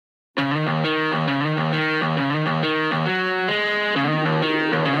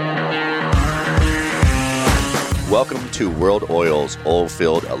Welcome to World Oil's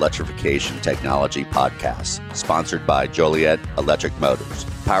Oilfield Electrification Technology Podcast, sponsored by Joliet Electric Motors,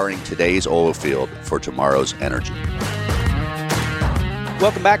 powering today's oil field for tomorrow's energy.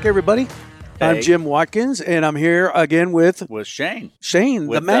 Welcome back, everybody. Hey. I'm Jim Watkins, and I'm here again with Shane. Shane,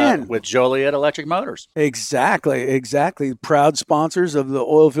 the man. With Joliet Electric Motors. Exactly. Proud sponsors of the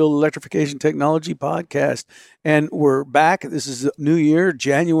Oilfield Electrification Technology Podcast. And we're back. This is the new year,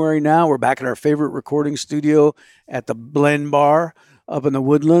 January now. We're back in our favorite recording studio at the Blend Bar up in the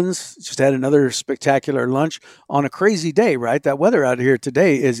Woodlands. Just had another spectacular lunch on a crazy day, right? That weather out here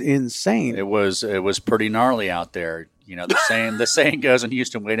today is insane. It was pretty gnarly out there. You know, the saying goes in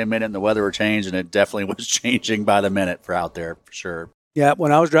Houston, wait a minute, and the weather will change, and it definitely was changing by the minute for out there, for sure. Yeah,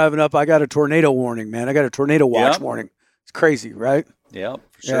 when I was driving up, I got a tornado warning, man. I got a tornado watch warning. It's crazy, right? Yeah,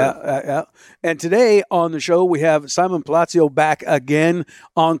 for sure. Yeah. And today on the show, we have Simon Palacio back again,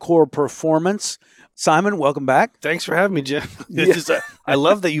 Encore Performance. Simon, welcome back. Thanks for having me, Jim. I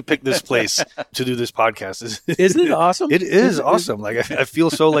love that you picked this place to do this podcast. Isn't it awesome? It is awesome. Like I feel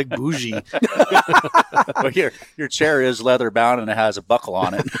so like bougie. Well, your chair is leather bound and it has a buckle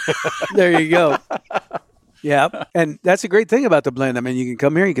on it. There you go. Yeah. And that's a great thing about the Blend. I mean, you can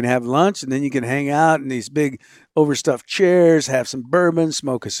come here, you can have lunch, and then you can hang out in these big overstuffed chairs, have some bourbon,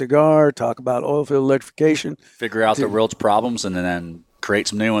 smoke a cigar, talk about oilfield electrification. Figure out the world's problems and then create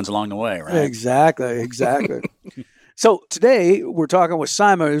some new ones along the way, right? Exactly. So today we're talking with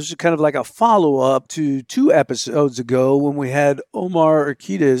Simon. It was kind of like a follow-up to 2 episodes ago when we had Omar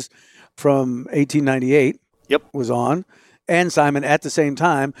Urquidez from 1898 was on, and Simon at the same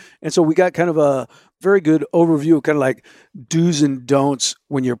time. And so we got kind of a very good overview of kind of like do's and don'ts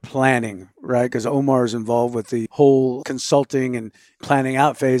when you're planning, right? Because Omar is involved with the whole consulting and planning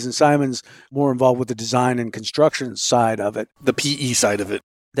out phase, and Simon's more involved with the design and construction side of it. The PE side of it.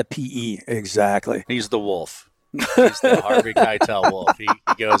 The PE, exactly. He's the wolf. He's the Harvey Keitel wolf. He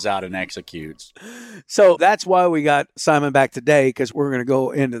goes out and executes. So that's why we got Simon back today, because we're going to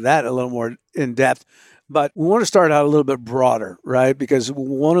go into that a little more in depth. But we want to start out a little bit broader, right? Because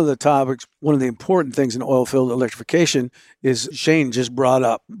one of the topics, one of the important things in oilfield electrification is Shane just brought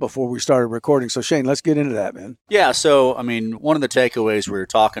up before we started recording. So Shane, let's get into that, man. Yeah. So, I mean, one of the takeaways we were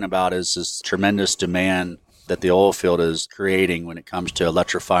talking about is this tremendous demand that the oil field is creating when it comes to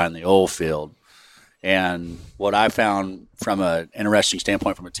electrifying the oil field. And what I found from an interesting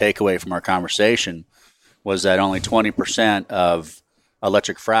standpoint, from a takeaway from our conversation, was that only 20% of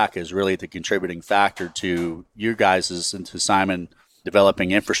electric frac is really the contributing factor to you guys' and to Simon developing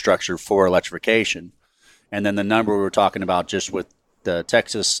infrastructure for electrification. And then the number we were talking about just with the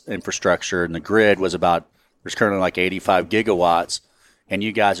Texas infrastructure and the grid was about, there's currently like 85 gigawatts, and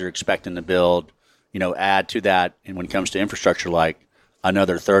you guys are expecting to build, add to that, and when it comes to infrastructure, like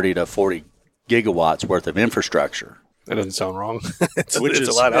another 30 to 40 gigawatts worth of infrastructure. That doesn't sound wrong. It's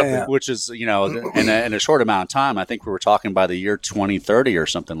a lot out there. Which is, in a short amount of time, I think we were talking by the year 2030 or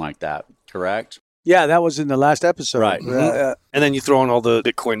something like that, correct? Yeah, that was in the last episode. Right. And then you throw in all the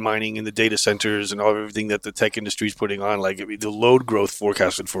Bitcoin mining and the data centers and everything that the tech industry is putting on. Like the load growth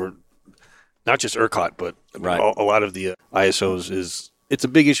forecasted for not just ERCOT, but a lot of the ISOs it's a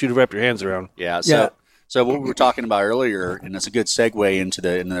big issue to wrap your hands around. Yeah. So what we were talking about earlier, and it's a good segue into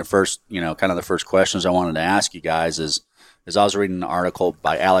the first, kind of the first questions I wanted to ask you guys is I was reading an article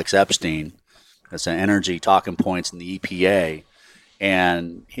by Alex Epstein. That's an energy talking points in the EPA.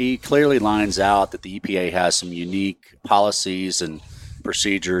 And he clearly lines out that the EPA has some unique policies and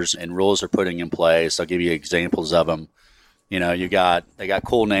procedures and rules they're putting in place. I'll give you examples of them. They got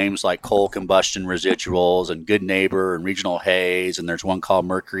cool names like coal combustion residuals and good neighbor and regional haze, and there's one called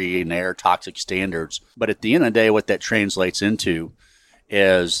mercury and air toxic standards. But at the end of the day, what that translates into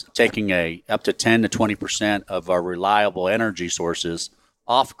is taking up to 10 to 20% of our reliable energy sources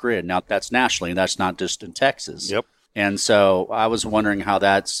off grid. Now, that's nationally, that's not just in Texas. Yep. And so I was wondering how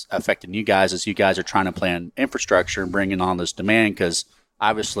that's affecting you guys as you guys are trying to plan infrastructure and bringing on this demand, because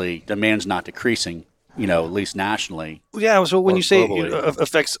obviously demand's not decreasing. At least nationally. Yeah, so when you say globally. It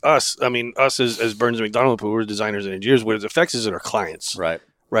affects us, I mean, us as Burns McDonnell, who we're designers and engineers, what it affects is our clients. Right.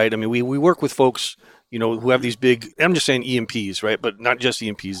 I mean, we work with folks, who have these big, I'm just saying EMPs, right? But not just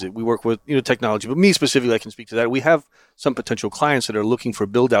EMPs. We work with, technology. But me specifically, I can speak to that. We have some potential clients that are looking for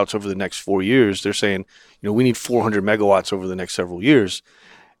build-outs over the next 4 years. They're saying, we need 400 megawatts over the next several years.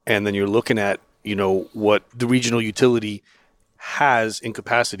 And then you're looking at, what the regional utility has in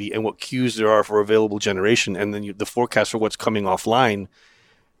capacity and what queues there are for available generation, and then the forecast for what's coming offline,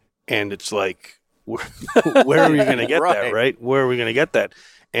 and it's like, where are we going to get that, right? Where are we going to get that?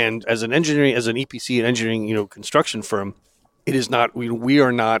 And as an EPC and engineering, construction firm, it is not, we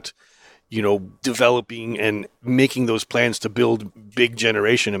are not, developing and making those plans to build big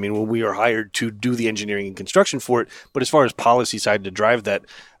generation. I mean, when we are hired to do the engineering and construction for it, but as far as policy side to drive that,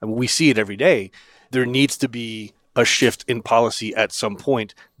 I mean, we see it every day. There needs to be a shift in policy at some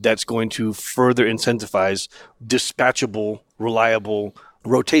point that's going to further incentivize dispatchable, reliable,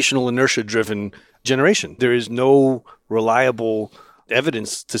 rotational inertia-driven generation. There is no reliable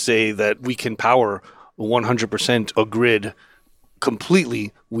evidence to say that we can power 100% a grid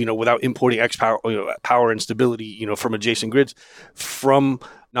completely, without importing power and stability, from adjacent grids from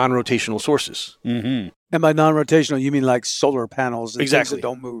non-rotational sources. Mm-hmm. And by non-rotational, you mean like solar panels and exactly. things that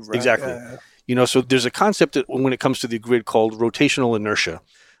don't move, right? Exactly. So there's a concept that when it comes to the grid called rotational inertia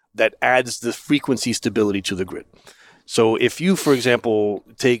that adds the frequency stability to the grid. So if you, for example,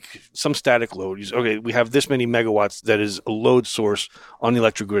 take some static load, we have this many megawatts that is a load source on the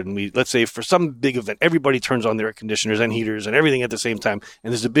electric grid. And let's say for some big event, everybody turns on their air conditioners and heaters and everything at the same time.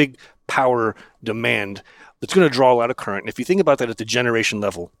 And there's a big power demand that's going to draw a lot of current. And if you think about that at the generation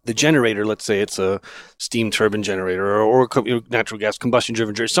level, the generator, let's say it's a steam turbine generator or natural gas combustion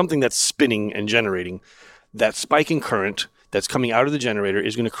driven generator, something that's spinning and generating, that spike in current that's coming out of the generator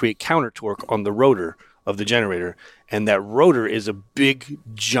is going to create counter torque on the rotor of the generator. And that rotor is a big,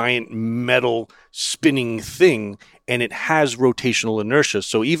 giant metal spinning thing, and it has rotational inertia.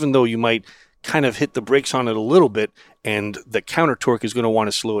 So even though you might kind of hit the brakes on it a little bit and the counter torque is going to want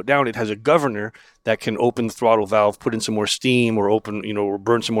to slow it down, it has a governor that can open the throttle valve, put in some more steam or or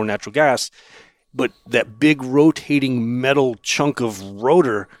burn some more natural gas. But that big rotating metal chunk of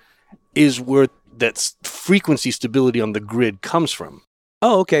rotor is where that frequency stability on the grid comes from.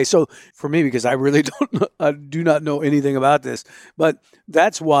 Oh, okay. So for me, because I really I do not know anything about this, but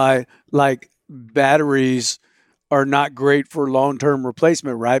that's why like batteries are not great for long-term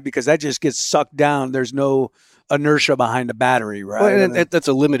replacement, right? Because that just gets sucked down. There's no inertia behind a battery, right? Well, and that's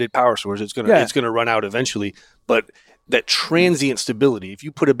a limited power source. It's gonna run out eventually. But that transient stability, if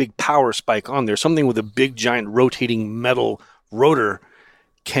you put a big power spike on there, something with a big giant rotating metal rotor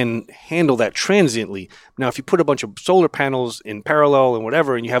can handle that transiently. Now, if you put a bunch of solar panels in parallel and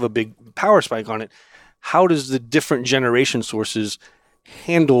whatever, and you have a big power spike on it, how does the different generation sources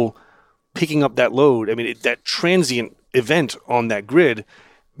handle picking up that load? I mean, that transient event on that grid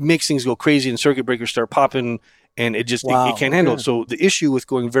makes things go crazy and circuit breakers start popping, and it can't handle it. So the issue with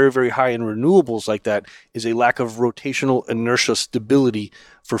going very, very high in renewables like that is a lack of rotational inertia stability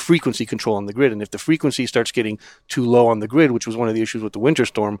for frequency control on the grid. And if the frequency starts getting too low on the grid, which was one of the issues with the winter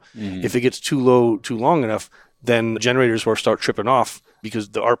storm, if it gets too low too long enough, then generators will start tripping off because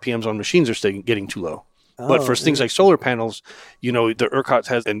the RPMs on machines are getting too low. But for things like solar panels, the ERCOT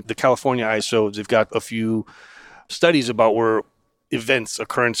has, and the California ISO, they've got a few studies about where events,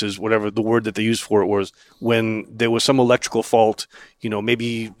 occurrences, whatever the word that they used for it was, when there was some electrical fault,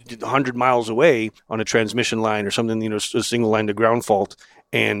 maybe 100 miles away on a transmission line or something, a single line to ground fault,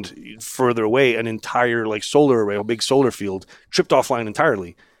 and further away, an entire solar array, a big solar field, tripped offline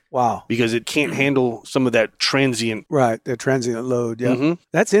entirely. Wow. Because it can't handle some of that transient. Right, the transient load, yeah. Mm-hmm.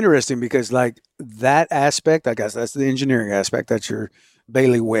 That's interesting because that aspect, I guess that's the engineering aspect, that's your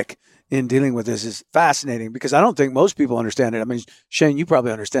bailiwick in dealing with this, is fascinating because I don't think most people understand it. I mean, Shane, you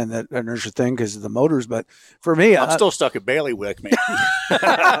probably understand that inertia thing because of the motors, but for me... I'm still stuck at bailiwick, man.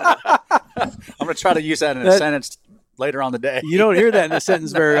 I'm going to try to use that in a sentence later on the day. You don't hear that in a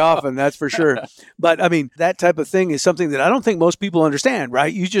sentence very often, that's for sure. But I mean, that type of thing is something that I don't think most people understand,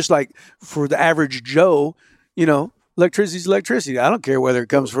 right? You just for the average Joe, electricity's electricity. I don't care whether it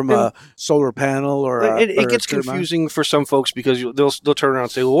comes from a solar panel or it gets confusing for some folks because they'll turn around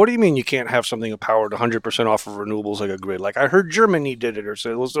and say, well, what do you mean you can't have something powered 100% off of renewables like a grid? Like I heard Germany did it or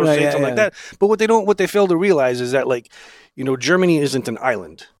something like that. But what they fail to realize is that Germany isn't an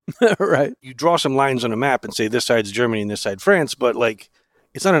island. Right. You draw some lines on a map and say this side's Germany and this side France, but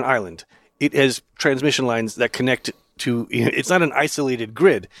it's not an island. It has transmission lines that connect to, it's not an isolated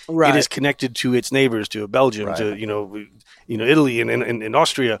grid. Right. It is connected to its neighbors, to Belgium, right, to Italy and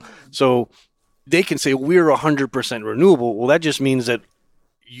Austria. So they can say we're 100% renewable. Well, that just means that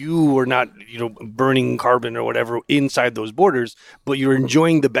you are not burning carbon or whatever inside those borders, but you're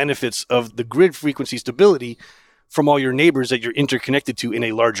enjoying the benefits of the grid frequency stability from all your neighbors that you're interconnected to in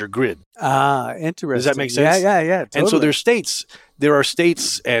a larger grid. Ah, interesting. Does that make sense? Yeah, totally. And so there are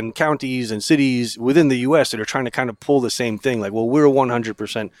states and counties and cities within the U.S. that are trying to kind of pull the same thing. Like, well, we're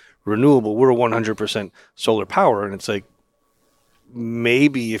 100% renewable. We're 100% solar power. And it's like,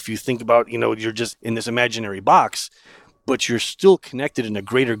 maybe if you think about, you're just in this imaginary box, but you're still connected in a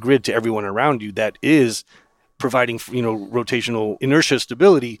greater grid to everyone around you that is providing, rotational inertia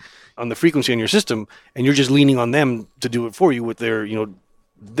stability on the frequency on your system, and you're just leaning on them to do it for you with their,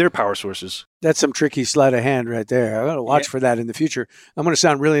 their power sources. That's some tricky sleight of hand right there. I'm going to watch for that in the future. I'm going to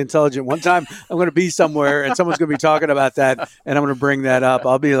sound really intelligent. One time I'm going to be somewhere and someone's going to be talking about that and I'm going to bring that up.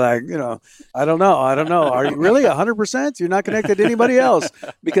 I'll be like, I don't know. Are you really 100%? You're not connected to anybody else?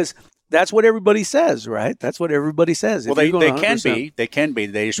 Because that's what everybody says, right? That's what everybody says. Well, they can be. They can be.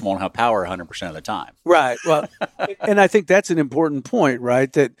 They just won't have power 100% of the time. Right. Well, and I think that's an important point,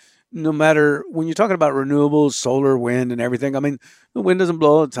 right? That no matter when you're talking about renewables, solar, wind, and everything, I mean, the wind doesn't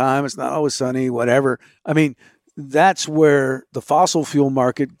blow all the time. It's not always sunny, whatever. I mean, that's where the fossil fuel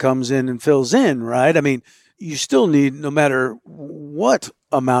market comes in and fills in, right? I mean, you still need, no matter what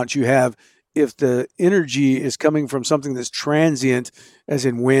amount you have, if the energy is coming from something that's transient, as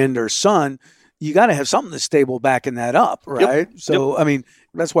in wind or sun, you got to have something that's stable backing that up, right? Yep. So, I mean,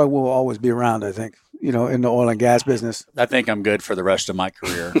 that's why we'll always be around, I think, in the oil and gas business. I think I'm good for the rest of my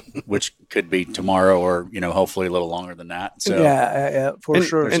career, which could be tomorrow or, hopefully a little longer than that. So yeah, for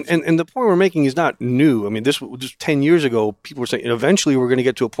sure. And the point we're making is not new. I mean, this just 10 years ago, people were saying eventually we're going to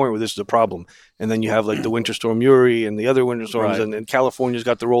get to a point where this is a problem. And then you have like the Winter Storm Uri and the other winter storms, right. and California's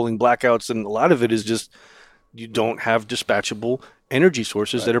got the rolling blackouts. And a lot of it is just you don't have dispatchable energy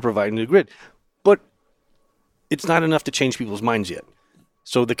sources that are providing the grid. But it's not enough to change people's minds yet.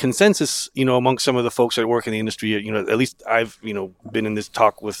 So the consensus, amongst some of the folks that work in the industry, at least I've, been in this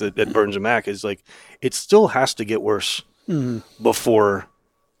talk with at Burns and Mac, is like, it still has to get worse before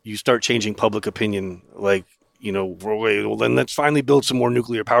you start changing public opinion. Like, well, then let's finally build some more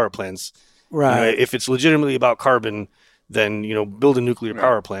nuclear power plants. Right. If it's legitimately about carbon, then, build a nuclear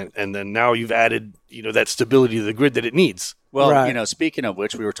power plant. And then now you've added, that stability to the grid that it needs. Well, speaking of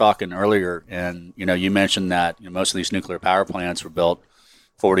which, we were talking earlier, and, you mentioned that most of these nuclear power plants were built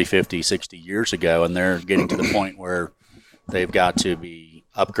 40, 50, 60 years ago, and they're getting to the point where they've got to be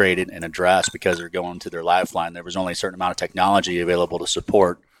upgraded and addressed because they're going to their lifeline. There was only a certain amount of technology available to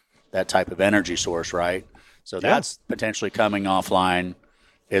support that type of energy source, right? So that's potentially coming offline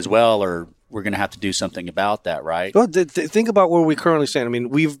as well, or we're going to have to do something about that, right? Well, think about where we currently stand. I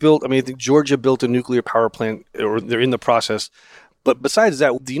mean, I think Georgia built a nuclear power plant, or they're in the process. But besides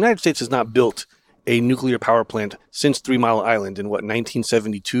that, the United States has not built a nuclear power plant since 3 Mile Island in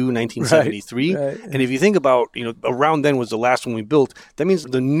 1972, 1973. Right. And if you think about, around then was the last one we built, that means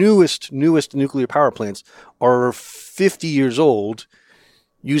the newest nuclear power plants are 50 years old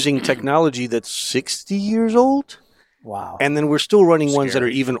using technology that's 60 years old. Wow. And then we're still running ones that are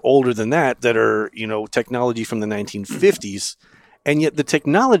even older than that are, technology from the 1950s. And yet the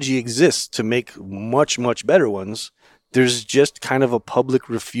technology exists to make much, much better ones. There's just kind of a public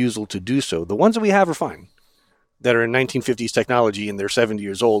refusal to do so. The ones that we have are fine, that are in 1950s technology and they're 70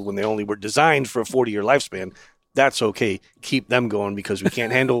 years old when they only were designed for a 40-year lifespan. That's okay. Keep them going because we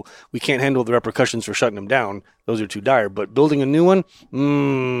can't handle the repercussions for shutting them down. Those are too dire. But building a new one,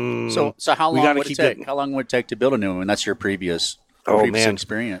 so how long would it take? How long would it take to build a new one? That's your previous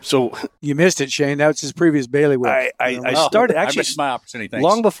experience. So you missed it, Shane. That's his previous bailiwick. I started actually. I missed my opportunity. Thanks.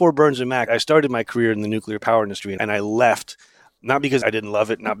 Long before Burns and Mac, I started my career in the nuclear power industry, and I left not because I didn't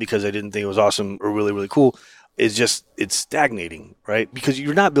love it, not because I didn't think it was awesome or really, really cool. It's stagnating, right? Because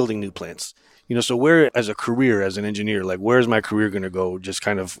you're not building new plants. So where, as a career, as an engineer, like where's my career going to go? Just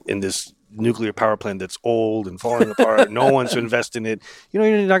kind of in this nuclear power plant that's old and falling apart. No wants to invest in it.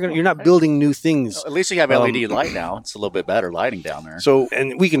 You're not building new things. At least you have LED light now. It's a little bit better lighting down there. So,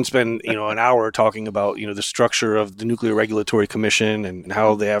 and we can spend an hour talking about the structure of the Nuclear Regulatory Commission and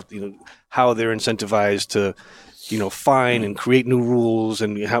how they have how they're incentivized to find and create new rules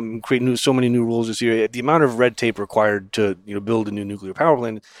and create so many new rules this year. The amount of red tape required to build a new nuclear power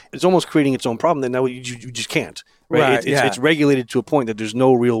plant, it's almost creating its own problem that now you just can't. Right? It's regulated to a point that there's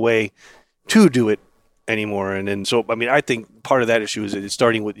no real way to do it anymore. And so, I mean, I think part of that issue is that it's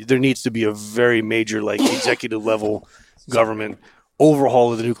starting with, there needs to be a very major, executive level government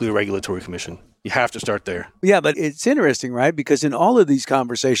overhaul of the Nuclear Regulatory Commission. You have to start there. Yeah, but it's interesting, right? Because in all of these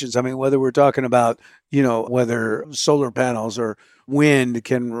conversations, I mean, whether we're talking about, whether solar panels or wind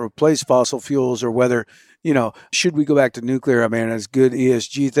can replace fossil fuels or whether, should we go back to nuclear? I mean, it's a good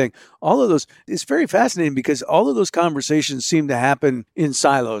ESG thing. All of those, it's very fascinating because all of those conversations seem to happen in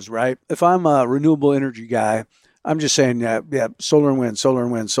silos, right? If I'm a renewable energy guy, I'm just saying, solar and wind, solar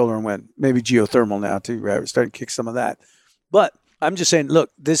and wind, solar and wind, maybe geothermal now too, right? We're starting to kick some of that. But I'm just saying,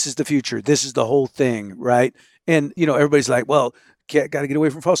 look, this is the future. This is the whole thing, right? And, everybody's like, well, got to get away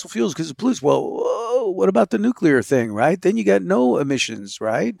from fossil fuels because it pollutes. Well, whoa, what about the nuclear thing, right? Then you got no emissions,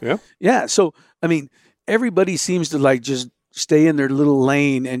 right? Yeah. Yeah. So, I mean, everybody seems to just stay in their little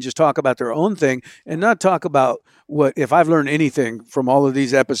lane and just talk about their own thing and not talk about what, if I've learned anything from all of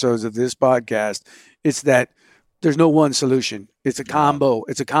these episodes of this podcast, it's that There's no one solution. It's a combo.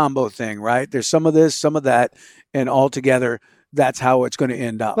 It's a combo thing, right? There's some of this, some of that, and all together, that's how it's going to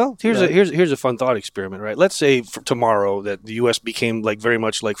end up. Well, here's a fun thought experiment, right? Let's say for tomorrow that the U.S. became like very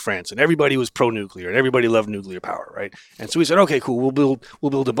much like France, and everybody was pro-nuclear, and everybody loved nuclear power, right? And so we said, okay, cool, we'll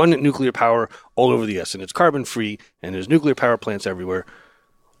build abundant nuclear power all over the U.S., and it's carbon-free, and there's nuclear power plants everywhere.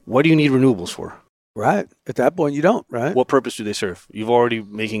 What do you need renewables for? Right. At that point, you don't, right? What purpose do they serve? You've already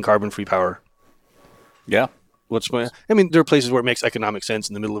making carbon-free power. Yeah. There are places where it makes economic sense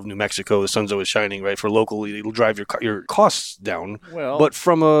in the middle of New Mexico. The sun's always shining, right? For locally, it'll drive your costs down. Well, but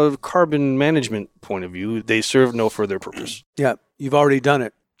from a carbon management point of view, they serve no further purpose. Yeah, you've already done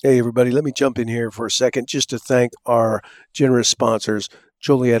it. Hey, everybody, let me jump in here for a second just to thank our generous sponsors,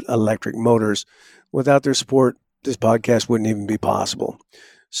 Joliet Electric Motors. Without their support, this podcast wouldn't even be possible.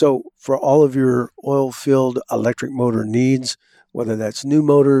 So for all of your oil-filled electric motor needs, whether that's new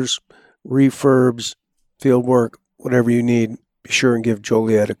motors, refurbs, field work, whatever you need, be sure and give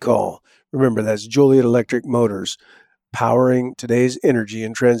Joliet a call. Remember, that's Joliet Electric Motors, powering today's energy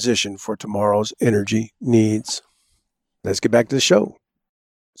and transition for tomorrow's energy needs. Let's get back to the show.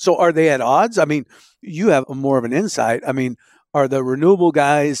 So are they at odds? I mean, you have more of an insight. I mean, are the renewable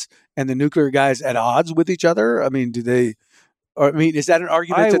guys and the nuclear guys at odds with each other? I mean, is that an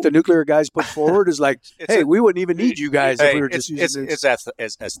argument that the nuclear guys put forward? Is like, hey, we wouldn't even need you guys if we were just using this.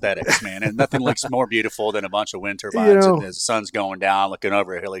 It's aesthetics, man. And nothing looks more beautiful than a bunch of wind turbines and the sun's going down, looking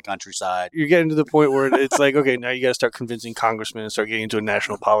over a hilly countryside. You're getting to the point where it's like, okay, now you got to start convincing congressmen and start getting into a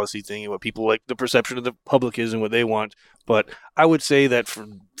national policy thing and what people like, the perception of the public is and what they want. But I would say that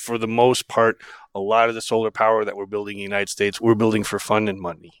for the most part, a lot of the solar power that we're building in the United States, we're building for fun and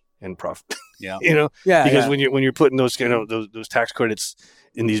money and profit. Yeah. Because when you're putting those those tax credits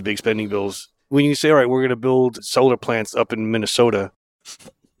in these big spending bills, when you say, all right, we're going to build solar plants up in Minnesota,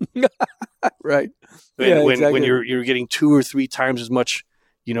 right? When you're getting 2 or 3 times as much,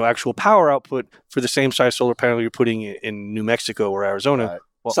 actual power output for the same size solar panel you're putting in New Mexico or Arizona. Right.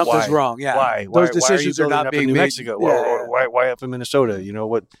 Well, something's wrong. Yeah. Why? Those decisions are are not being New made. Mexico. Or why up in Minnesota?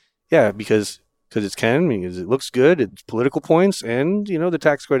 What? Yeah, because it's because it looks good, it's political points, and the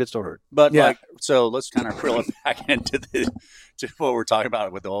tax credits don't hurt. But so let's kind of reel it back into what we're talking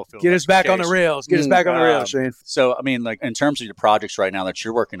about with the oil field. Get us back on the rails. Shane. So I mean, like in terms of your projects right now that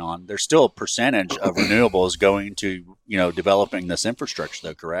you're working on, there's still a percentage of renewables going to developing this infrastructure,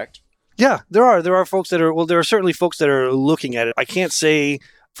 though, correct? Yeah, there are folks that are there are certainly folks that are looking at it. I can't say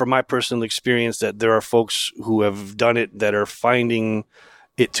from my personal experience that there are folks who have done it that are finding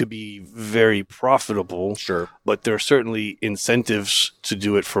it to be very profitable. Sure. But there are certainly incentives to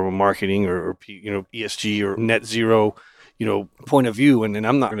do it from a marketing or ESG or net zero, point of view. And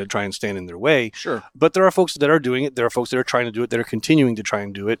I'm not going to try and stand in their way. Sure. But there are folks that are doing it. There are folks that are trying to do it, that are continuing to try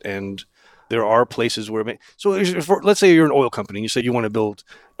and do it. And there are places where let's say you're an oil company and you say you want to build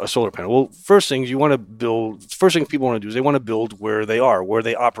a solar panel. Well, first things people want to do is they want to build where they are, where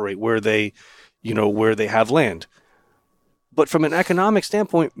they operate, where they have land. But from an economic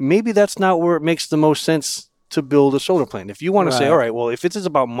standpoint, maybe that's not where it makes the most sense to build a solar plant. If you want to say, all right, well, if it is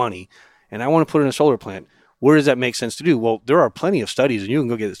about money and I want to put in a solar plant, where does that make sense to do? Well, there are plenty of studies, and you can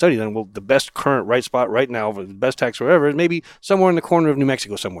go get the study done. Well, the best current right spot right now, for the best tax or whatever, is maybe somewhere in the corner of New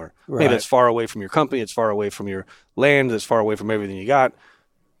Mexico somewhere. Right. Maybe it's far away from your company, it's far away from your land, it's far away from everything you got,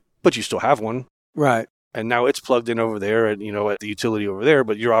 but you still have one. Right. And now it's plugged in over there at the utility over there,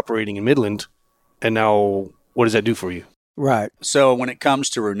 but you're operating in Midland, and now what does that do for you? Right. So when it comes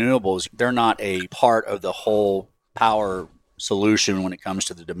to renewables, they're not a part of the whole power solution when it comes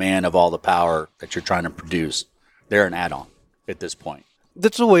to the demand of all the power that you're trying to produce. They're an add-on at this point.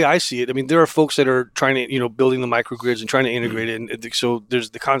 That's the way I see it. I mean, there are folks that are trying to, building the microgrids and trying to integrate it. And so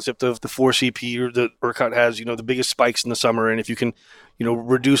there's the concept of the 4CP or the ERCOT has, the biggest spikes in the summer. And if you can,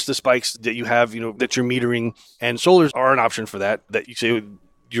 reduce the spikes that you have, that you're metering, and solars are an option for that you say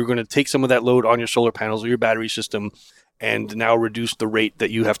you're going to take some of that load on your solar panels or your battery system and now reduce the rate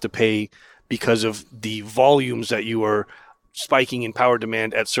that you have to pay because of the volumes that you are spiking in power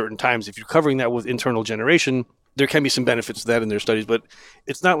demand at certain times. If you're covering that with internal generation, there can be some benefits to that in their studies, but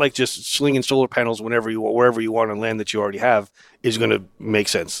it's not like just slinging solar panels wherever you want on land that you already have is going to make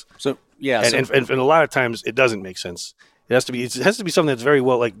sense. So yeah, and a lot of times it doesn't make sense. It has to be something that's very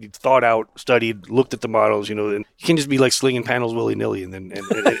well thought out, studied, looked at the models. And you can't just be slinging panels willy nilly, and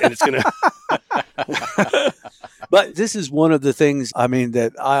it's gonna. But this is one of the things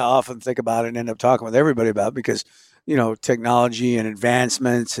that I often think about and end up talking with everybody about because technology and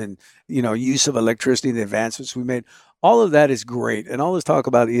advancements and use of electricity, the advancements we made, all of that is great, and all this talk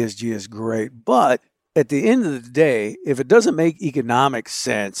about ESG is great. But at the end of the day, if it doesn't make economic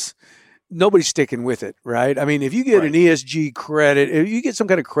sense, nobody's sticking with it, right? I mean, if you get an ESG credit, if you get some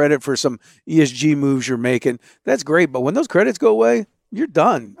kind of credit for some ESG moves you're making, that's great. But when those credits go away, you're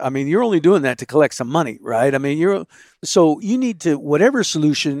done. I mean, you're only doing that to collect some money, right? I mean, so you need to, whatever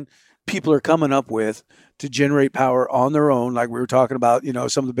solution people are coming up with to generate power on their own, like we were talking about,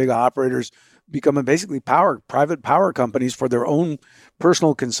 some of the big operators becoming basically private power companies for their own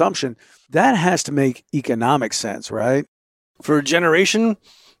personal consumption, that has to make economic sense, right? For generation,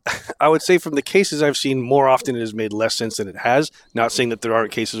 I would say from the cases I've seen, more often it has made less sense than it has. Not saying that there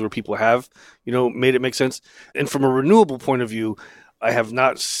aren't cases where people have, made it make sense. And from a renewable point of view, I have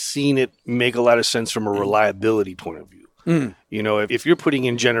not seen it make a lot of sense from a reliability point of view. If you're putting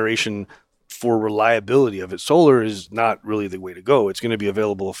in generation for reliability of it, solar is not really the way to go. It's going to be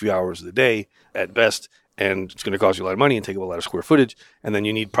available a few hours of the day at best, and it's going to cost you a lot of money and take up a lot of square footage. And then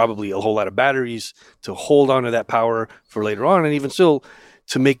you need probably a whole lot of batteries to hold on to that power for later on. And even still,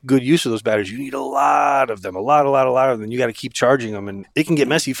 to make good use of those batteries, you need a lot of them, a lot of them. You got to keep charging them. And it can get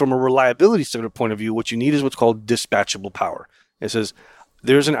messy from a reliability point of view. What you need is what's called dispatchable power. It says,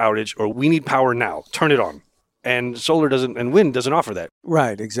 there's an outage, or we need power now, turn it on. And solar doesn't, and wind doesn't offer that.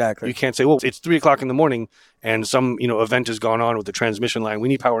 Right, exactly. You can't say, well, it's 3:00 in the morning and some, event has gone on with the transmission line. We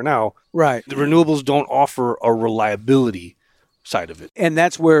need power now. Right. The renewables don't offer a reliability side of it. And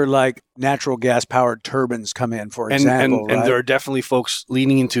that's where like natural gas powered turbines come in, for example. And there are definitely folks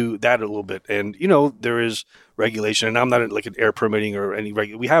leaning into that a little bit. And, there is regulation, and I'm not like an air permitting or any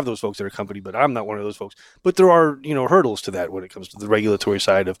we have those folks that are company, but I'm not one of those folks. But there are, hurdles to that when it comes to the regulatory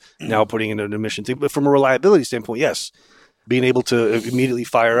side of now putting in an emission thing. But from a reliability standpoint, yes, being able to immediately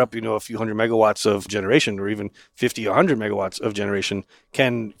fire up, a few hundred megawatts of generation, or even 50, 100 megawatts of generation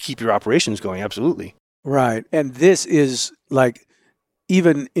can keep your operations going. Absolutely. Right. And this is like,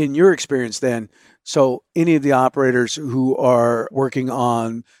 even in your experience then, so any of the operators who are working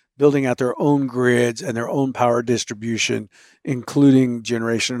on building out their own grids and their own power distribution, including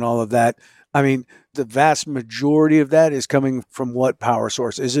generation and all of that, I mean, the vast majority of that is coming from what power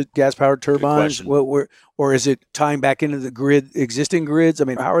source? Is it gas-powered turbines? Or is it tying back into the existing grids? I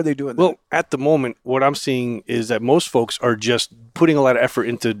mean, how are they doing that? Well, at the moment, what I'm seeing is that most folks are just putting a lot of effort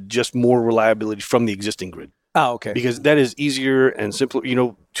into just more reliability from the existing grid. Oh, okay. Because that is easier and simpler,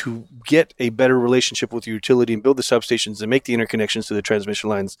 to get a better relationship with your utility and build the substations and make the interconnections to the transmission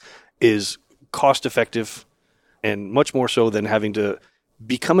lines is cost-effective, and much more so than having to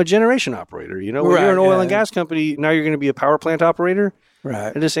become a generation operator. When you're an oil and gas company, now you're going to be a power plant operator.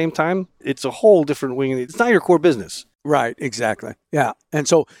 Right. At the same time, it's a whole different wing. It's not your core business. Right. Exactly. Yeah. And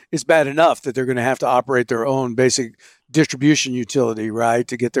so it's bad enough that they're going to have to operate their own basic distribution utility, right,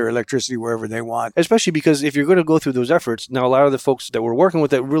 to get their electricity wherever they want. Especially because if you're going to go through those efforts, now a lot of the folks that we're working with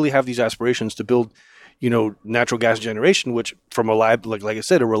that really have these aspirations to build, natural gas generation, which from a like I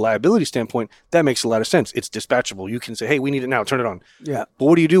said, a reliability standpoint, that makes a lot of sense. It's dispatchable. You can say, hey, we need it now, turn it on. Yeah. But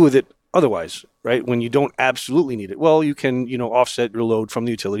what do you do with it otherwise, right? When you don't absolutely need it? Well, you can, offset your load from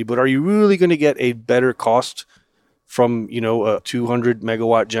the utility, but are you really going to get a better cost from, a 200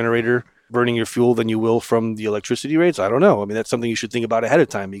 megawatt generator burning your fuel than you will from the electricity rates? I don't know. I mean, that's something you should think about ahead of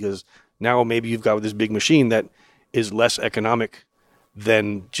time, because now maybe you've got this big machine that is less economic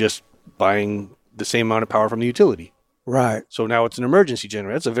than just buying the same amount of power from the utility. Right. So now it's an emergency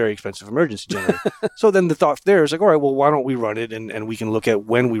generator. That's a very expensive emergency generator. So then the thought there is like, all right, well, why don't we run it? And we can look at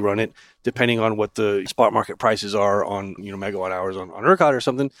when we run it, depending on what the spot market prices are on, megawatt hours on ERCOT or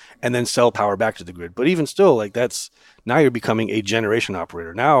something, and then sell power back to the grid. But even still, like now you're becoming a generation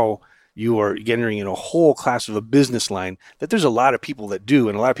operator. Now you are entering in a whole class of a business line that there's a lot of people that do,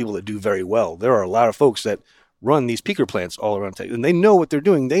 and a lot of people that do very well. There are a lot of folks that run these peaker plants all around Texas, and they know what they're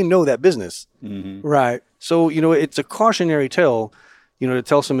doing. They know that business. Mm-hmm. Right. So, it's a cautionary tale, to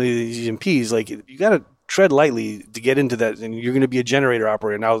tell some of these EMPs, like, you got to tread lightly to get into that, and you're going to be a generator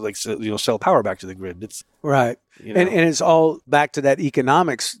operator now, like, sell power back to the grid. It's right. And it's all back to that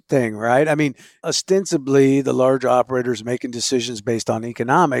economics thing, right? I mean, ostensibly, the large operators making decisions based on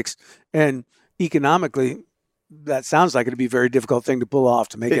economics, and economically, that sounds like it'd be a very difficult thing to pull off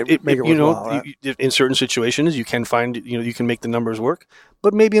to make it worthwhile. Right? In certain situations, you can find, you can make the numbers work,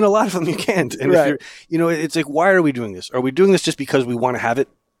 but maybe in a lot of them you can't. And right. if you're, it's like, why are we doing this? Are we doing this just because we want to have it?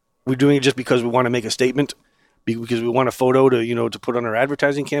 We're doing it just because we want to make a statement, because we want a photo to, to put on our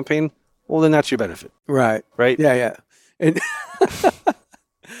advertising campaign? Well, then that's your benefit. Right. Right. Yeah. And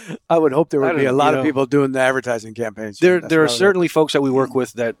I would hope there would be a lot of people doing the advertising campaigns. There are certainly folks that we work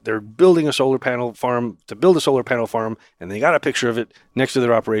with that they're building a solar panel farm to build a solar panel farm, and they got a picture of it next to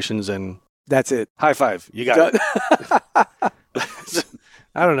their operations, and that's it. High five. You got it.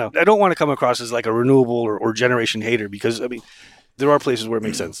 I don't know. I don't want to come across as like a renewable or generation hater, because, I mean, there are places where it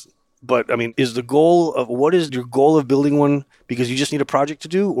makes sense. But I mean, what is your goal of building one because you just need a project to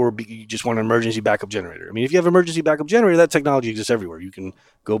do, or you just want an emergency backup generator? I mean, if you have an emergency backup generator, that technology exists everywhere. You can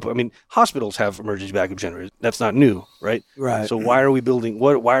go, I mean, hospitals have emergency backup generators. That's not new, right? Right. So why are we building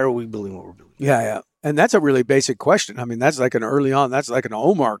what we're building? Yeah, yeah. And that's a really basic question. I mean, that's like an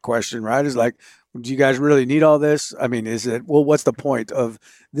Omar question, right? It's like, do you guys really need all this? I mean, what's the point of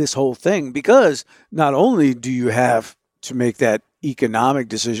this whole thing? Because not only do you have to make that economic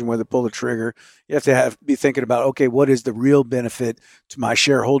decision whether to pull the trigger, you have to be thinking about, okay, what is the real benefit to my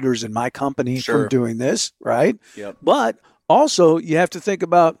shareholders and my company from doing this, right? Yep. But also you have to think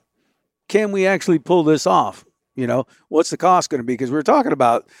about, can we actually pull this off? What's the cost going to be? Because we're talking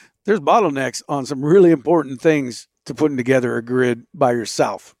about there's bottlenecks on some really important things to putting together a grid by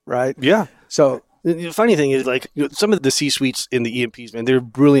yourself, right? Yeah. So the funny thing is, like, some of the C-suites in the E&Ps, man, they're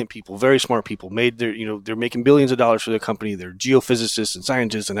brilliant people, very smart people. They're making billions of dollars for their company. They're geophysicists and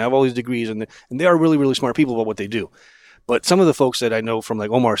scientists and have all these degrees, and they are really, really smart people about what they do. But some of the folks that I know from, like,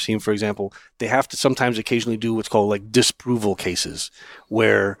 Omar's team, for example, they have to sometimes occasionally do what's called, like, disapproval cases,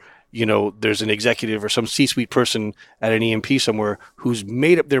 where there's an executive or some C-suite person at an E&P somewhere who's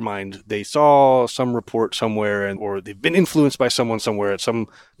made up their mind. They saw some report somewhere, or they've been influenced by someone somewhere at some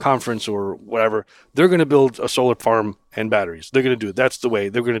conference or whatever. They're going to build a solar farm and batteries. They're going to do it. That's the way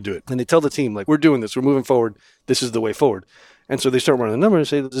they're going to do it. And they tell the team, like, we're doing this. We're moving forward. This is the way forward. And so they start running the numbers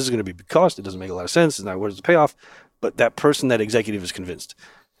and say, this is going to be a big cost. It doesn't make a lot of sense. It's not, what is the payoff? But that person, that executive, is convinced.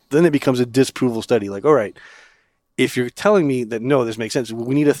 Then it becomes a disapproval study. Like, all right, if you're telling me that, no, this makes sense,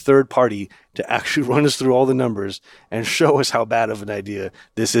 we need a third party to actually run us through all the numbers and show us how bad of an idea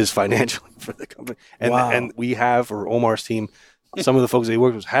this is financially for the company. And we have, or Omar's team, some of the folks they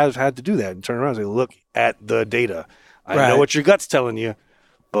work with have had to do that and turn around and say, look at the data. I know what your gut's telling you,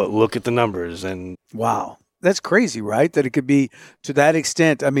 but look at the numbers. And wow. That's crazy, right? That it could be to that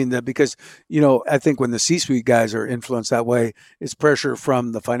extent. I mean, because, I think when the C-suite guys are influenced that way, it's pressure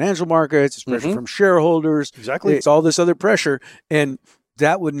from the financial markets, it's pressure from shareholders. Exactly. It's all this other pressure. And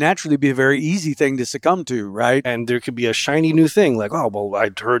that would naturally be a very easy thing to succumb to, right? And there could be a shiny new thing like, oh, well,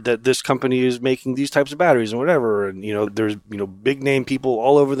 I heard that this company is making these types of batteries and whatever. And, there's, big name people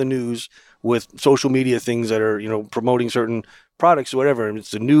all over the news with social media things that are, promoting certain products or whatever. And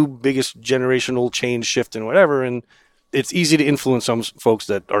it's the new biggest generational change shift and whatever. And it's easy to influence some folks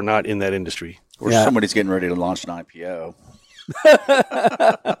that are not in that industry. Or somebody's getting ready to launch an IPO.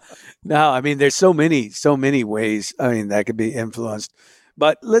 No, I mean, there's so many ways, that could be influenced.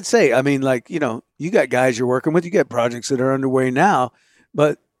 But let's say, you got guys you're working with, you got projects that are underway now,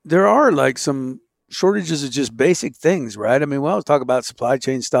 but there are like some shortages of just basic things, right? I mean, we always talk about supply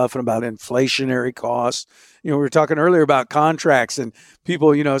chain stuff and about inflationary costs. We were talking earlier about contracts and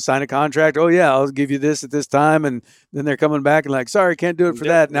people, sign a contract. Oh yeah, I'll give you this at this time. And then they're coming back and like, sorry, can't do it for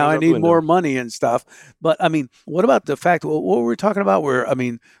that. Now I need more money and stuff. But I mean, what about the fact, what were we talking about where,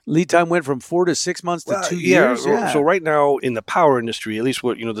 lead time went from 4 to 6 months to 2 years? Yeah. So right now in the power industry, at least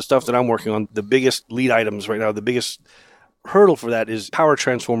what, the stuff that I'm working on, the biggest lead items right now, the biggest hurdle for that is power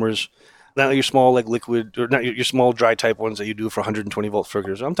transformers. Not your small, like liquid, or not your small dry type ones that you do for 120 volt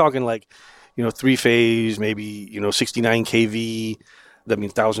circuits. I'm talking like, 3-phase, maybe, 69 kV. That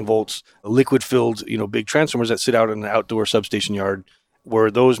means 1,000 volts. Liquid filled, big transformers that sit out in an outdoor substation yard,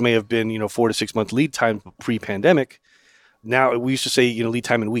 where those may have been, 4 to 6 month lead time pre-pandemic. Now we used to say, lead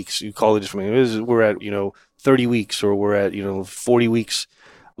time in weeks. You call it differently. We're at, 30 weeks, or we're at, 40 weeks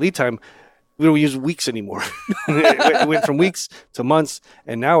lead time. We don't use weeks anymore. It went from weeks to months,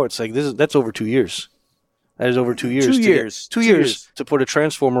 and now it's like that's over 2 years. That is over 2 years. 2 years to put a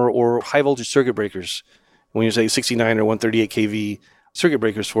transformer or high voltage circuit breakers. When you say 69 or 138 kV circuit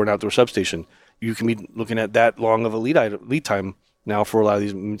breakers for an outdoor substation, you can be looking at that long of a lead time now for a lot of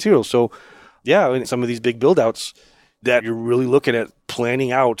these materials. So, in some of these big build outs, that you're really looking at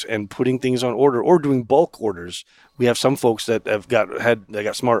planning out and putting things on order or doing bulk orders. We have some folks that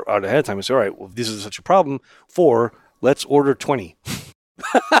got smart out ahead of time and say, all right, well, if this is such a problem, let's order 20.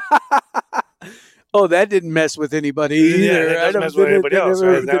 Oh, that didn't mess with anybody either. That doesn't mess with anybody else.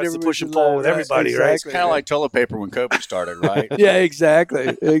 Right? Now it's the push and pull with everybody, right? It's kind of like toilet paper when COVID started, right? Yeah,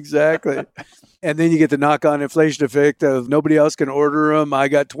 exactly. And then you get the knock-on inflation effect of nobody else can order them. I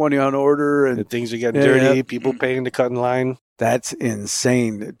got 20 on order. And things are getting dirty, people paying to cut in line. That's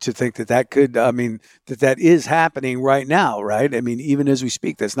insane to think that could, that is happening right now, right? I mean, even as we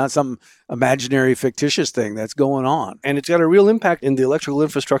speak, that's not some imaginary, fictitious thing that's going on. And it's got a real impact in the electrical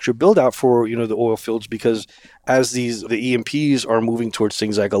infrastructure build out for, the oil fields, because as the E&Ps are moving towards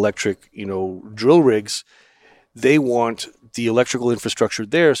things like electric, drill rigs, they want the electrical infrastructure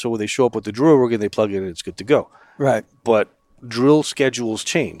there. So when they show up with the drill rig and they plug in, it's good to go. Right. But drill schedules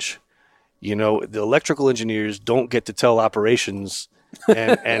change. the electrical engineers don't get to tell operations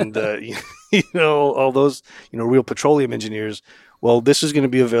and all those, real petroleum engineers, well, this is going to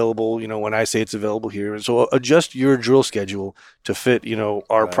be available, when I say it's available here. And so adjust your drill schedule to fit,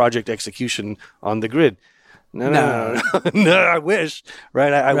 our project execution on the grid. No, I wish,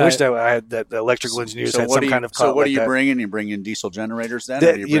 right? I wish that I had that the electrical engineers had some kind of. So what like are you that. bringing? You bringing diesel generators then? Or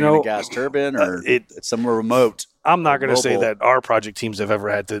are you bringing a gas turbine or it's somewhere remote? I'm not going to say that our project teams have ever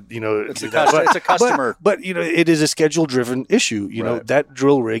had to, it's a customer. But it is a schedule-driven issue. That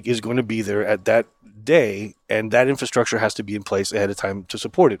drill rig is going to be there at that day, and that infrastructure has to be in place ahead of time to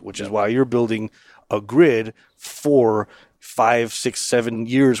support it, which is why you're building a grid for 5, 6, 7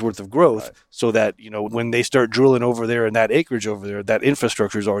 years worth of growth, so that when they start drilling over there in that acreage over there, that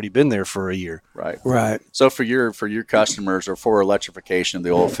infrastructure has already been there for a year. Right. So for your customers or for electrification of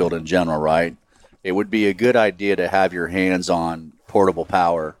the oil field in general, right, it would be a good idea to have your hands on portable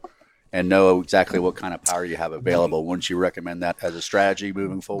power and know exactly what kind of power you have available. Wouldn't you recommend that as a strategy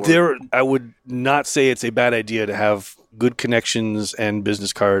moving forward? I would not say it's a bad idea to have good connections and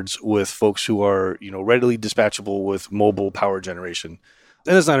business cards with folks who are, readily dispatchable with mobile power generation.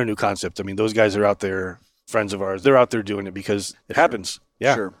 And it's not a new concept. I mean, those guys are out there, friends of ours. They're out there doing it because it happens.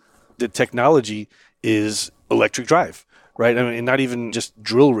 Yeah. Sure. The technology is electric drive, right? I mean, and not even just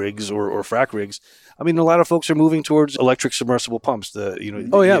drill rigs or frac rigs. I mean, a lot of folks are moving towards electric submersible pumps, the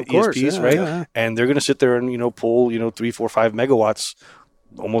of course. ESPs, right? Yeah. And they're going to sit there and, pull, 3, 4, 5 megawatts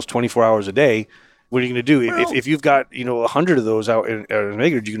almost 24 hours a day. What are you going to do? If you've got, 100 of those out in an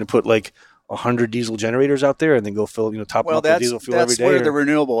acreage, you're going to put like 100 diesel generators out there and then go fill, top up the diesel fuel every day. That's where the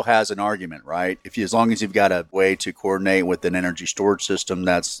renewable has an argument, right? As long as you've got a way to coordinate with an energy storage system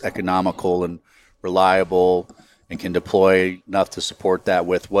that's economical and reliable and can deploy enough to support that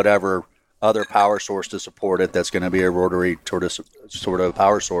with whatever other power source to support it, that's going to be a rotary sort of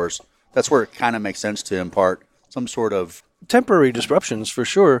power source. That's where it kind of makes sense to impart some sort of temporary disruptions for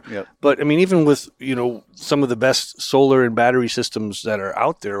sure. Yep. But I mean, even with, some of the best solar and battery systems that are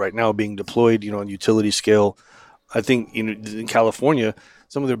out there right now being deployed, on utility scale, I think in California,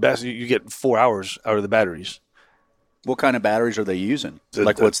 some of their best, you get 4 hours out of the batteries. What kind of batteries are they using?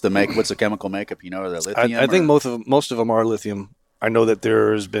 What's the chemical makeup? Are they lithium? I think most of them are lithium. I know that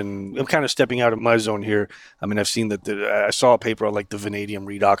I'm kind of stepping out of my zone here. I mean, I've seen that I saw a paper on like the vanadium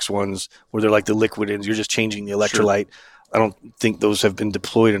redox ones where they're like the liquid and you're just changing the electrolyte. Sure. I don't think those have been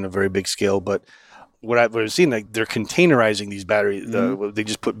deployed on a very big scale, but what I've seen, like they're containerizing these batteries. They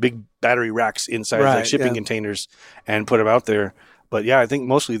just put big battery racks inside like shipping containers and put them out there. But yeah, I think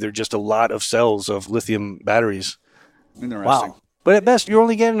mostly they're just a lot of cells of lithium batteries. Interesting. Wow. But at best, you're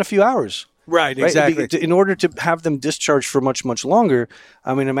only getting a few hours. Right, exactly. In order to have them discharged for much, much longer,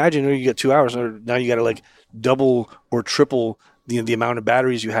 I mean, imagine you get 2 hours, or now you got to like double or triple the amount of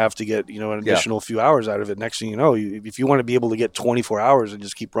batteries you have to get, an additional few hours out of it. Next thing you know, if you want to be able to get 24 hours and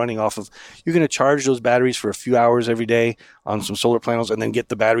just keep running off of, you're going to charge those batteries for a few hours every day on some solar panels and then get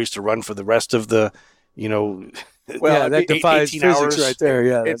the batteries to run for the rest of the, that defies physics right there.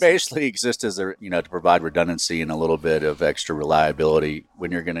 Yeah, it basically exists as to provide redundancy and a little bit of extra reliability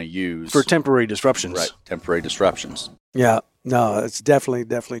when you're going to use for temporary disruptions. Right, temporary disruptions. Yeah, no, it's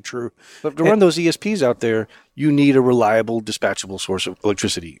definitely true. But to run those ESPs out there, you need a reliable, dispatchable source of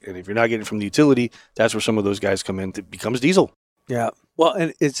electricity. And if you're not getting it from the utility, that's where some of those guys come in. It becomes diesel. Yeah. Well,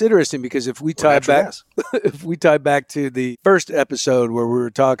 and it's interesting because if we tie back to the first episode where we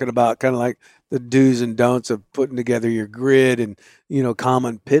were talking about kind of like the do's and don'ts of putting together your grid and,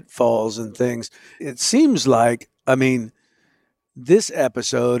 common pitfalls and things, it seems like, I mean, this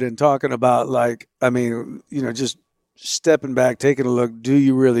episode and talking about just stepping back, taking a look, do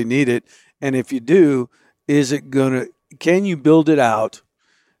you really need it? And if you do, can you build it out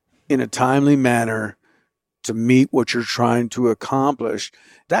in a timely manner to meet what you're trying to accomplish?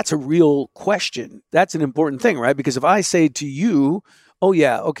 That's a real question. That's an important thing, right? Because if I say to you, oh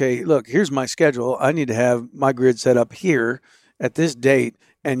yeah, okay, look, here's my schedule. I need to have my grid set up here at this date.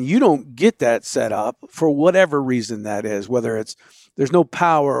 And you don't get that set up for whatever reason that is, whether it's there's no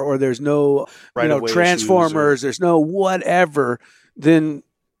power or there's no transformers, there's no whatever, then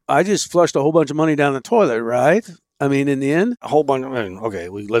I just flushed a whole bunch of money down the toilet, right? I mean, in the end, a whole bunch. Okay,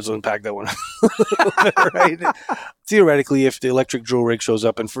 let's unpack that one. Right? Theoretically, if the electric drill rig shows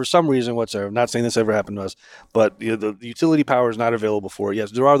up, and for some reason whatsoever, I'm not saying this ever happened to us, but the utility power is not available for it.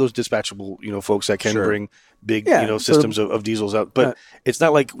 Yes, there are those dispatchable, folks that can bring big, systems of diesels out, but it's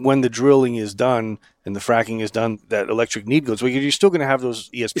not like when the drilling is done and the fracking is done that electric need goes. Well, you're still going to have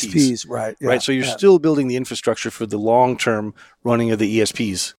those ESPs, right? Yeah, right. So you're still building the infrastructure for the long-term running of the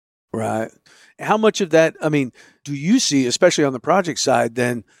ESPs, right? How much of that, I mean, do you see, especially on the project side,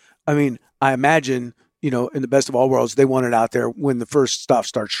 then, I mean, I imagine, in the best of all worlds, they want it out there when the first stuff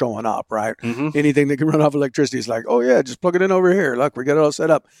starts showing up, right? Mm-hmm. Anything that can run off electricity is like, oh yeah, just plug it in over here. Look, we got it all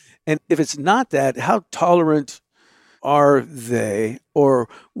set up. And if it's not that, how tolerant are they, or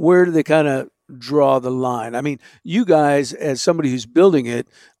where do they kind of draw the line? I mean, you guys, as somebody who's building it,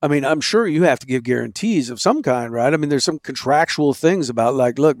 I mean, I'm sure you have to give guarantees of some kind, right? I mean, there's some contractual things about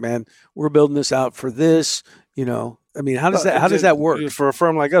like, look, man, we're building this out for this, I mean, how does that work? For a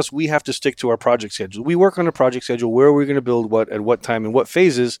firm like us, we have to stick to our project schedule. We work on a project schedule where we're going to build what at what time and what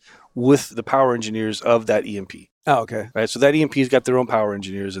phases with the power engineers of that E&P. Oh, okay. Right. So that E&P's got their own power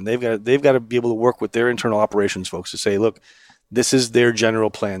engineers, and they've got to be able to work with their internal operations folks to say, look, this is their general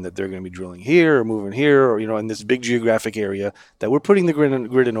plan that they're going to be drilling here or moving here, or in this big geographic area that we're putting the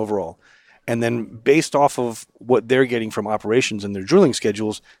grid in overall. And then based off of what they're getting from operations and their drilling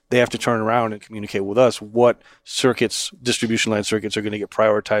schedules, they have to turn around and communicate with us what circuits, distribution line circuits, are going to get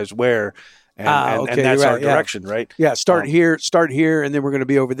prioritized where. And that's our direction, right? Yeah, start here, and then we're going to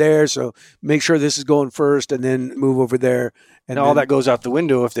be over there. So make sure this is going first, and then move over there. And all that goes out the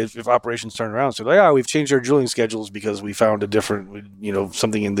window if operations turn around. So we've changed our drilling schedules because we found a different,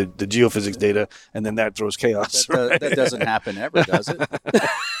 something in the geophysics data, and then that throws chaos. That doesn't happen ever, does it?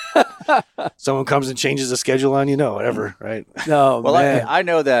 Someone comes and changes the schedule on whatever, right? No, well, man. I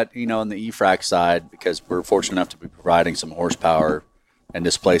know that on the e-frac side, because we're fortunate enough to be providing some horsepower and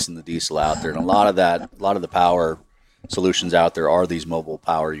displacing the diesel out there, and a lot of the power solutions out there are these mobile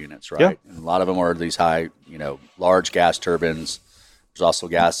power units, right? Yeah. And a lot of them are these high, large gas turbines. There's also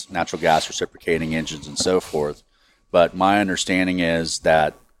natural gas reciprocating engines and so forth. But my understanding is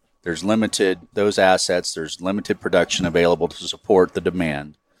that there's limited production available to support the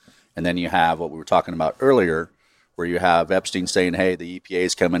demand. And then you have what we were talking about earlier, where you have Epstein saying, hey, the EPA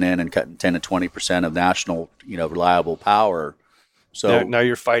is coming in and cutting 10 to 20% of national, reliable power. So now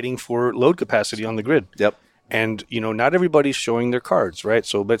you're fighting for load capacity on the grid. Yep. And, not everybody's showing their cards, right?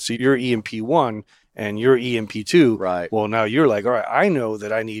 So let's see, you're EMP1 and you're EMP2. Right. Well, now you're like, all right, I know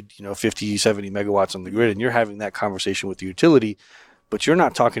that I need, 50, 70 megawatts on the grid, and you're having that conversation with the utility, but you're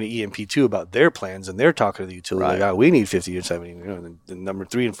not talking to EMP2 about their plans, and they're talking to the utility right. like, we need 50 or 70. And number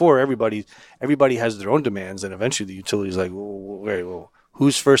 3 and 4, everybody has their own demands, and eventually the utility's like, well,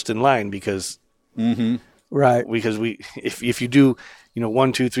 who's first in line? Because mm-hmm. Right. Because if you do,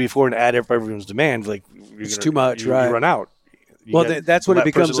 1, 2, 3, 4 and add up everyone's demand, like it's too much, you right? You run out. That's when it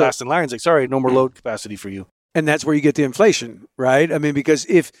becomes last in line. It's like, sorry, no more load capacity for you. And that's where you get the inflation, right? I mean, because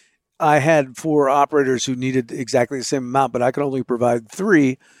if I had 4 operators who needed exactly the same amount, but I could only provide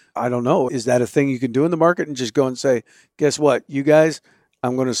 3, I don't know. Is that a thing you can do in the market and just go and say, guess what, you guys,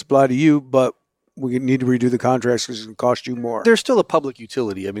 I'm going to supply to you, but we need to redo the contracts because it's going to cost you more. There's still a public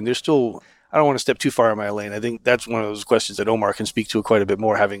utility. I mean, I don't want to step too far in my lane. I think that's one of those questions that Omar can speak to quite a bit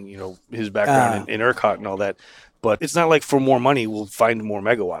more, having, his background in ERCOT and all that. But it's not like for more money, we'll find more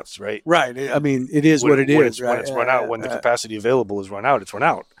megawatts, right? Right. I mean, it is what it is. When it's run out, when the capacity available is run out, it's run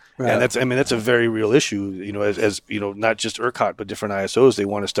out. Right. And that's a very real issue, as not just ERCOT, but different ISOs, they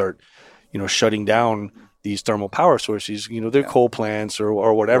want to start, shutting down these thermal power sources, their coal plants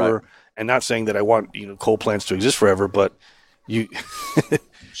or whatever. Right. And not saying that I want, coal plants to exist forever, but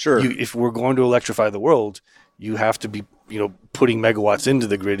sure. If we're going to electrify the world, you have to be, putting megawatts into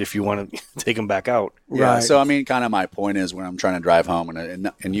the grid if you want to take them back out. Yeah. Right. So, I mean, kind of my point is when I'm trying to drive home,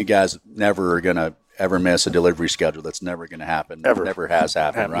 and you guys never are going to ever miss a delivery schedule. That's never going to happen. Ever. Never has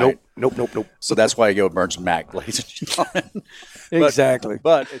happened, right? Nope. So that's why you go Burns Mac, ladies and gentlemen. Exactly.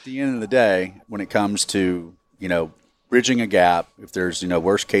 But at the end of the day, when it comes to, bridging a gap, if there's,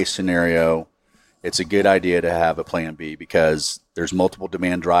 worst case scenario, it's a good idea to have a plan B because there's multiple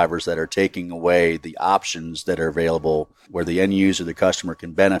demand drivers that are taking away the options that are available where the end user, the customer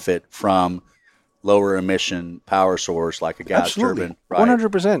can benefit from lower emission power source like a gas turbine. Right?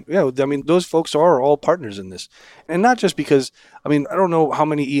 100%. Yeah. I mean, those folks are all partners in this. And not just because, I mean, I don't know how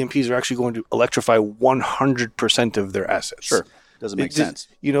many EMPs are actually going to electrify 100% of their assets. Sure. Doesn't make sense.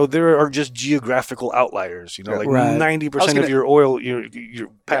 There are just geographical outliers. Like 90% of your oil, your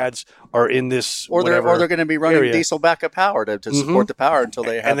pads are in this. Or they're going to be running area. Diesel backup power to support the power until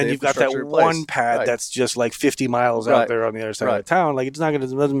they have. And then you've got that one pad that's just like 50 miles out there on the other side of the town. Like it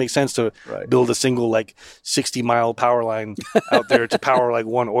doesn't make sense to build a single 60-mile power line out there to power like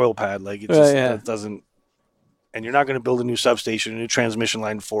one oil pad. Like it just that doesn't. And you're not going to build a new substation, a new transmission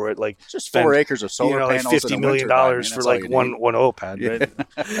line for it. Like just 4 acres of solar panels, like $50 million for like one oil pad, right?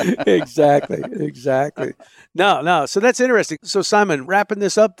 Exactly. No. So that's interesting. So Simon, wrapping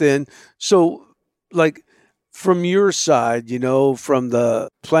this up, then. So, from your side, from the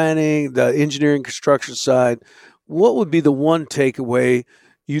planning, the engineering, construction side, what would be the one takeaway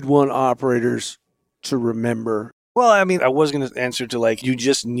you'd want operators to remember? Well, I mean, I was going to answer to like, you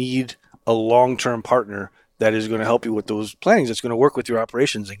just need a long-term partner that is going to help you with those plannings. That's going to work with your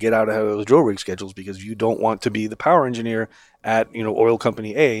operations and get out ahead of those drill rig schedules, because you don't want to be the power engineer at, oil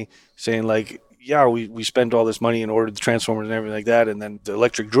company A saying like, yeah, we spent all this money and ordered the transformers and everything like that, and then the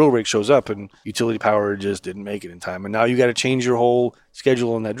electric drill rig shows up and utility power just didn't make it in time. And now you got to change your whole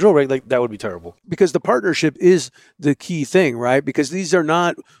schedule on that drill rig. Like, that would be terrible. Because the partnership is the key thing, right? Because these are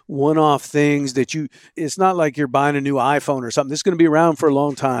not one-off things that it's not like you're buying a new iPhone or something. This is going to be around for a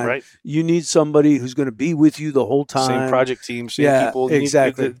long time. Right. You need somebody who's going to be with you the whole time. Same project team, same people. You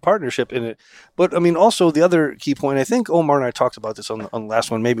exactly. need the partnership in it. But I mean, also the other key point, I think Omar and I talked about this on the last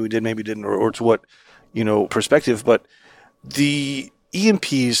one. Maybe we did, maybe didn't, or to what, perspective. But the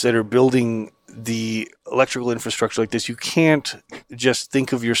E&Ps that are building the electrical infrastructure like this, you can't just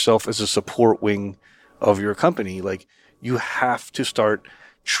think of yourself as a support wing of your company. Like, you have to start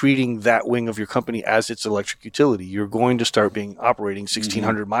treating that wing of your company as its electric utility. You're going to start operating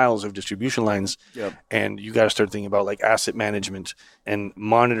 1,600 miles of distribution lines. Yep. And you got to start thinking about like asset management and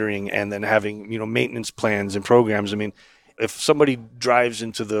monitoring, and then having, maintenance plans and programs. I mean, if somebody drives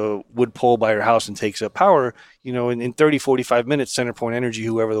into the wood pole by your house and takes up power, in 30, 45 minutes, CenterPoint Energy,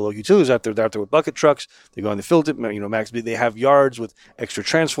 whoever the local utility is out there, they're out there with bucket trucks. They go and they fill it. Max, they have yards with extra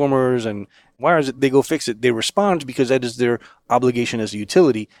transformers and wires. They go fix it. They respond because that is their obligation as a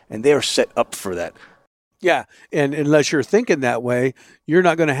utility, and they are set up for that. Yeah, and unless you're thinking that way, you're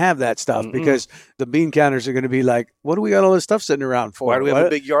not going to have that stuff, because the bean counters are going to be like, what do we got all this stuff sitting around for? Why do we have a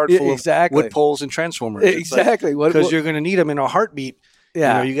big yard full of wood poles and transformers? Exactly. Because you're going to need them in a heartbeat.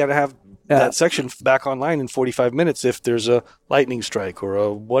 Yeah. You got to have that section back online in 45 minutes if there's a lightning strike or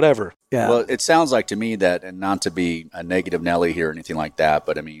a whatever. Yeah. Well, it sounds like to me that, and not to be a negative Nelly here or anything like that,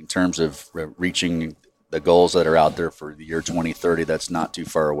 but I mean, in terms of reaching the goals that are out there for the year 2030, that's not too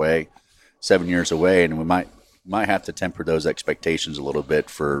far away. 7 years away, and we might have to temper those expectations a little bit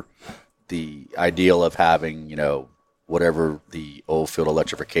for the ideal of having, whatever the oilfield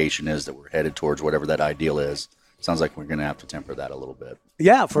electrification is that we're headed towards, whatever that ideal is. Sounds like we're going to have to temper that a little bit.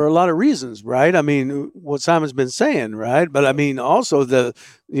 Yeah, for a lot of reasons, right? I mean, what Simon's been saying, right? But I mean, also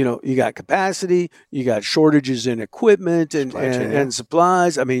you got capacity, you got shortages in equipment and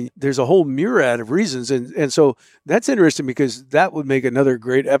supplies. I mean, there's a whole myriad of reasons. And so that's interesting, because that would make another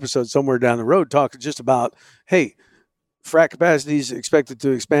great episode somewhere down the road, talk just about, hey, frac capacity is expected to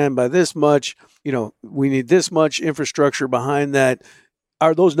expand by this much. We need this much infrastructure behind that.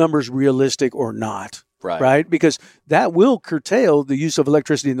 Are those numbers realistic or not? Right. Because that will curtail the use of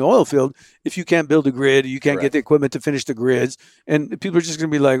electricity in the oil field if you can't build a grid, you can't get the equipment to finish the grids, and people are just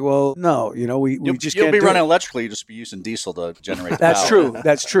going to be like, well, no, we just can't. You'll be running electrically, you'll just be using diesel to generate the That's power. true.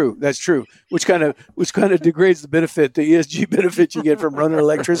 That's true. Which kind of degrades the ESG benefit you get from running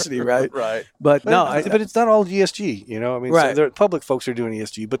electricity, right? Right. But it's not all ESG, I mean, right. So public folks are doing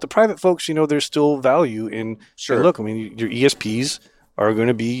ESG, but the private folks, there's still value in. Sure. Look, I mean, your ESPs are going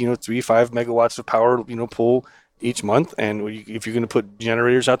to be 3-5 megawatts of power pull each month, and if you're going to put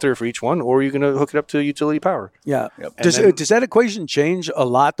generators out there for each one, or you're going to hook it up to utility power. Yeah. Yep. Does that equation change a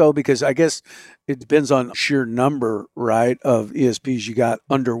lot though? Because I guess it depends on sheer number, right, of ESPs you got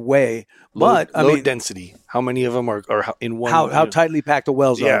underway. But load density, how many of them are in one? How tightly packed the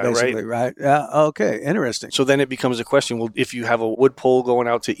wells are, basically, right? Yeah. Okay. Interesting. So then it becomes a question. Well, if you have a wood pole going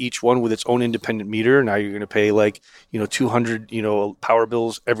out to each one with its own independent meter, now you're going to pay 200 power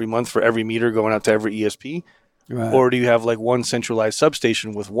bills every month for every meter going out to every ESP. Right. Or do you have one centralized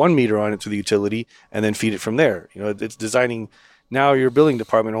substation with one meter on it to the utility and then feed it from there? It's designing. Now your billing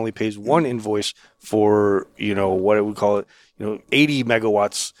department only pays one invoice for, what we call it, 80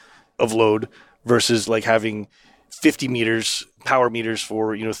 megawatts of load versus having 50 power meters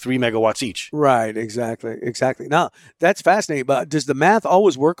for, 3 megawatts each. Right. Exactly. Now that's fascinating, but does the math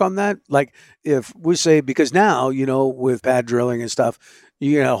always work on that? Like if we say, because now, with pad drilling and stuff,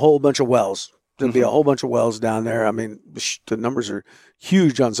 you get a whole bunch of wells. There'll be a whole bunch of wells down there. I mean, the numbers are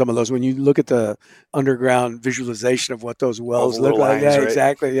huge on some of those. When you look at the underground visualization of what those wells look like. Yeah, right?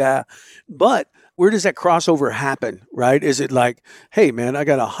 Exactly. Yeah. But where does that crossover happen, right? Is it like, hey, man, I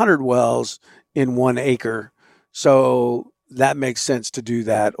got 100 wells in 1 acre, so that makes sense to do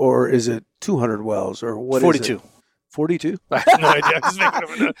that? Or is it 200 wells? Or what 42. Is it? 42? I have no idea. I'm just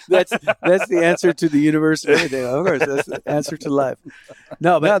making up that's the answer to the universe. Of course, that's the answer to life.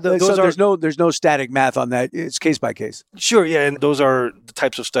 No, but there's no static math on that. It's case by case. Sure, yeah, and those are the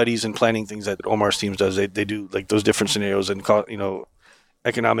types of studies and planning things that Omar's teams does. They do those different scenarios and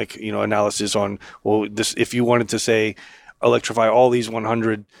economic analysis on this. If you wanted to say electrify all these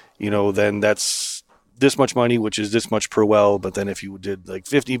 100, then that's this much money, which is this much per well. But then if you did like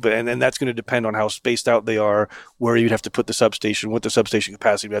 50, and then that's going to depend on how spaced out they are, where you'd have to put the substation, what the substation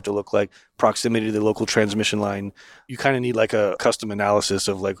capacity would have to look like, proximity to the local transmission line. You kind of need like a custom analysis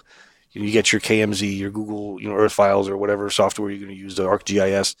of like, you get your KMZ, your Google, Earth files or whatever software you're going to use, the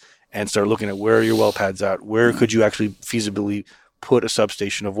ArcGIS, and start looking at where are your well pads at, where could you actually feasibly put a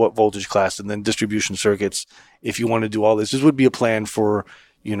substation of what voltage class, and then distribution circuits. If you want to do all this would be a plan for,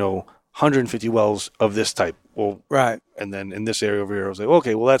 150 wells of this type. Well, right. And then in this area over here, I was like,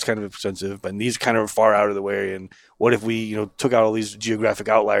 okay, well, that's kind of expensive, but these kind of far out of the way. And what if we, took out all these geographic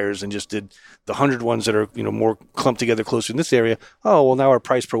outliers and just did the 100 ones that are, more clumped together closer in this area? Oh, well, now our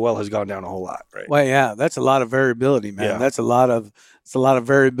price per well has gone down a whole lot, right? Well, yeah, that's a lot of variability, man. Yeah. It's a lot of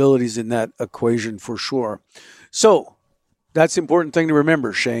variabilities in that equation for sure. So that's the important thing to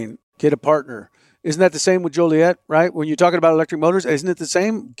remember, Shane. Get a partner. Isn't that the same with Joliet, right? When you're talking about electric motors, isn't it the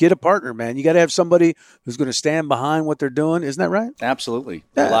same? Get a partner, man. You got to have somebody who's going to stand behind what they're doing. Isn't that right? Absolutely.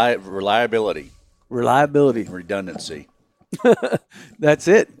 Yeah. Reliability. Redundancy. That's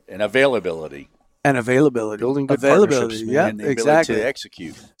it. And availability. Building good partnerships, man. Yeah, And the ability exactly. to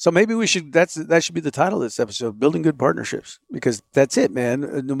execute. So maybe we should. That should be the title of this episode: Building Good Partnerships, because that's it,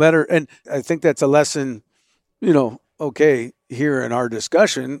 man. No matter, and I think that's a lesson. Okay, here in our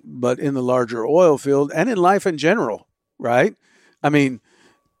discussion, but in the larger oil field and in life in general, right? I mean,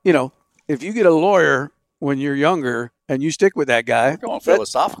 if you get a lawyer when you're younger and you stick with that guy, We're going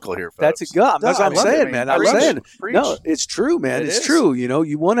philosophical here, folks. that's a gut. That's what I'm saying, man. I'm saying, Preach. no, it's true, man. It It's is. true.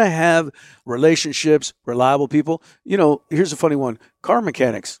 You want to have relationships, reliable people. Here's a funny one: car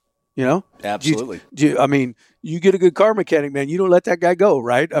mechanics. Absolutely. You get a good car mechanic, man. You don't let that guy go,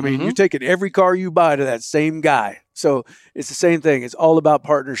 right? I mean, you're taking every car you buy to that same guy. So it's the same thing. It's all about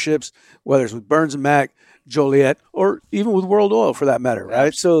partnerships, whether it's with Burns and Mac, Joliet, or even with World Oil for that matter,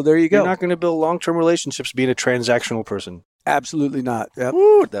 right? So there you go. You're not going to build long-term relationships being a transactional person. Absolutely not. Yep.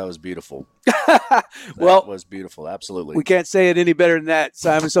 Woo, that was beautiful. Well, That was beautiful. Absolutely. we can't say it any better than that,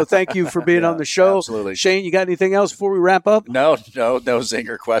 Simon. So thank you for being on the show. Absolutely. Shane, you got anything else before we wrap up? No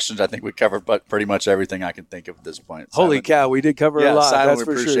zinger questions. I think we covered pretty much everything I can think of at this point. Holy Simon. cow, we did cover a Yeah, lot. Simon, That's we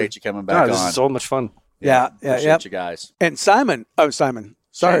for appreciate sure. you coming back This on. is so much fun. Yeah. Appreciate you guys. And Simon.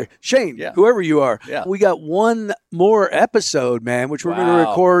 Sorry, Shane, Yeah. whoever you are. Yeah. We got one more episode, man, which we're going to Wow.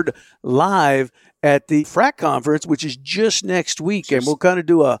 record live at the frac conference, which is just next week. And we'll kind of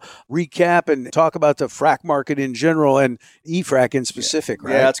do a recap and talk about the frac market in general and e-frac in specific,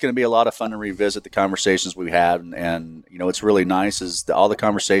 right? Yeah, it's going to be a lot of fun to revisit the conversations we've had. And what's really nice is all the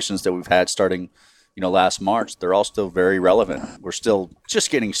conversations that we've had starting, last March, they're all still very relevant. We're still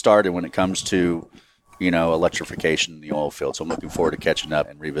just getting started when it comes to, electrification in the oil field. So I'm looking forward to catching up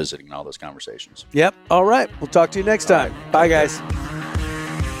and revisiting all those conversations. Yep. All right. We'll talk to you next time. Bye, guys.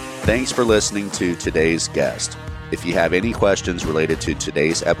 Thanks for listening to today's guest. If you have any questions related to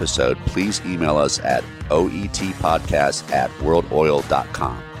today's episode, please email us at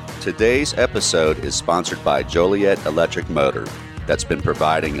oetpodcast@worldoil.com. Today's episode is sponsored by Joliet Electric Motor, that's been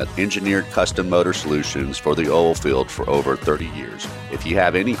providing engineered custom motor solutions for the oil field for over 30 years. If you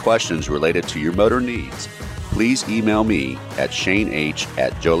have any questions related to your motor needs, please email me at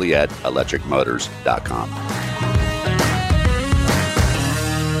shaneh@jolietelectricmotors.com.